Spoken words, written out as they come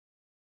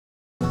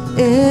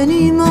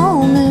Any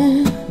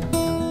moment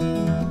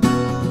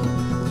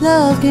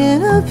love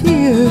can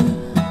appear,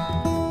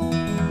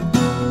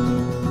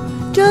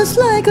 just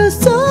like a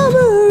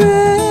summer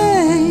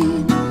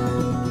rain,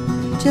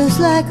 just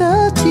like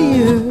a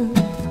tear.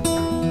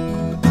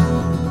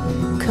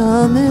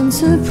 Come and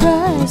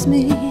surprise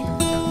me,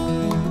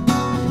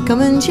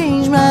 come and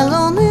change my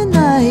lonely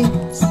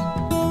nights.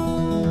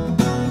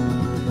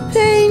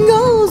 Pain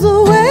goes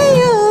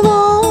away of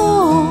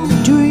all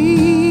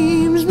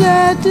dreams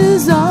that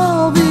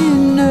dissolve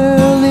in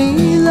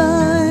early light.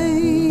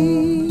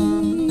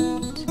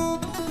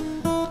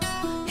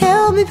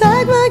 Help me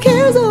pack my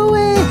cares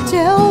away,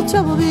 till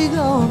trouble be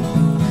gone.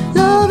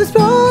 Love has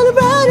brought a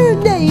brighter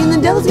day, and the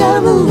devil's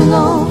gotta move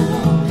along.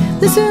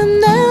 Listen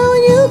now,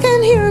 and you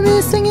can hear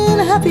me singing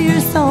a happier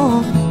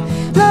song.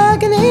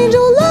 Like an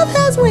angel, love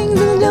has wings,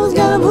 and the devil's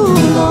gotta move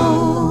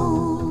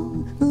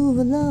along, move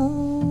along.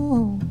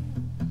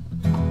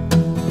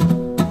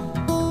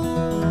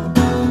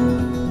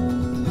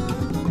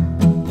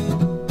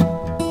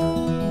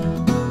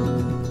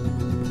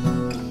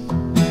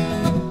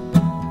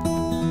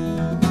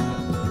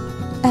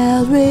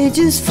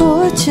 Outrageous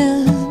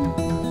fortune,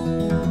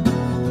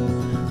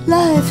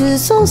 life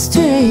is so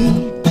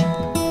strange.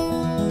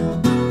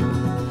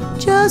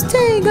 Just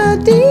take a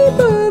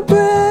deeper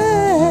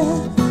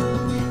breath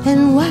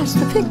and watch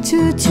the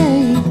picture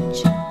change.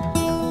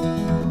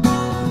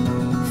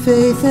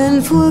 Faith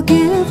and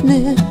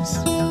forgiveness,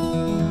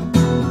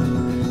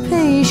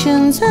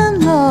 patience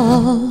and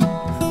love,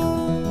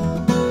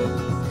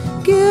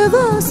 give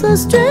us the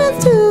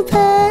strength to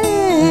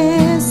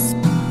pass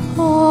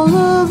all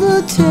of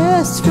the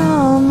tests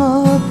from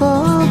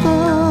above.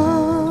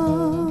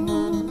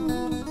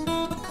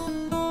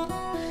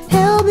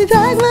 Help me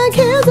pack my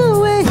cares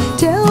away,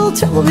 till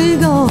trouble be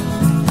gone.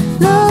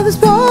 Love has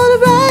brought a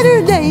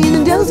brighter day, and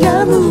the devil's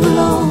gotta move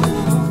along.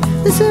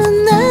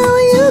 Listen now,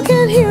 you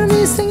can hear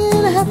me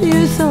singing a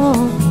happier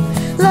song.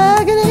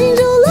 Like an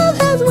angel, love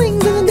has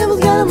wings, and the devil's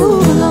gotta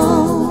move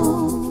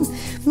along,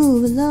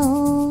 move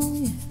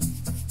along.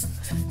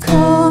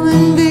 Come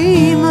and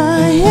be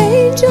my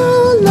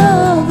angel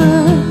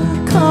lover,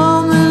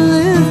 come and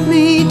lift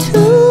me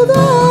to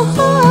the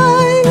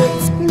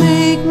heights.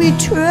 Make me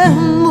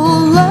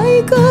tremble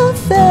like a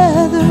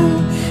feather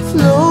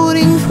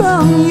floating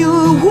from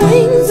your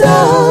wings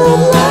of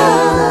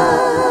light.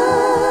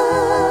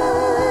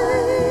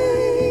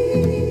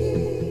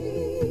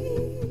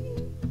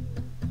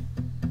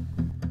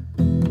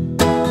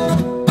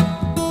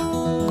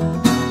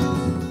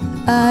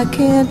 I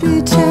can't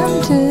be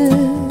tempted,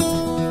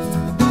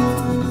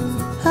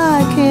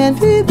 I can't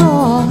be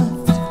bought.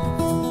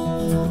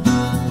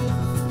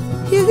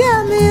 You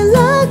got me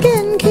lock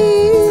and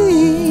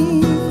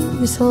key,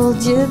 this old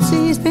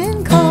gypsy's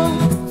been caught.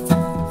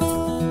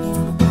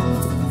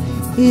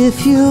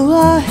 If you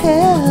are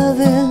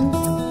heaven,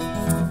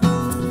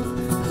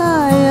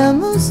 I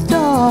am a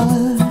star,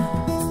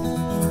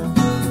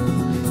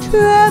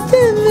 trapped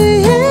in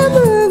the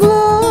amber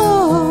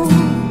glow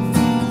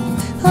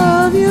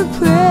of your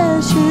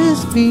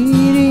precious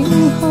beating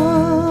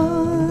heart.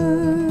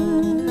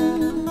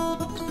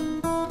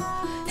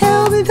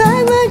 Help me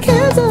pack my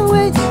cares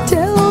away,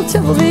 till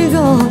trouble be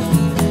gone.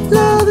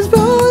 Love has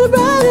brought a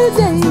brighter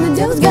day, and the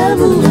devil's gotta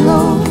move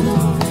along.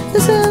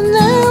 Listen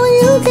now,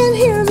 you can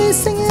hear me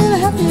singing a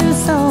happier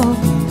song.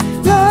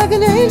 Like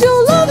an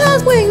angel, love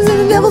has wings, and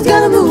the devil's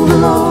gotta move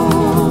along.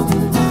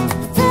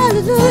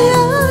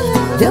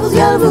 Hallelujah, devil's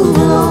gotta move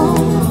along.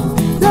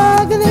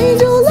 Like an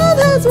angel, love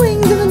has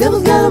wings, and the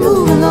devil's gotta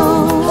move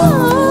along. Oh,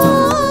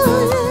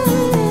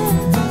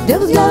 yeah.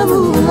 Devil's gotta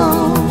move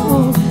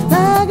along.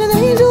 Like an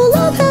angel,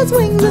 love has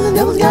wings, and the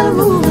devil's gotta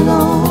move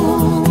along.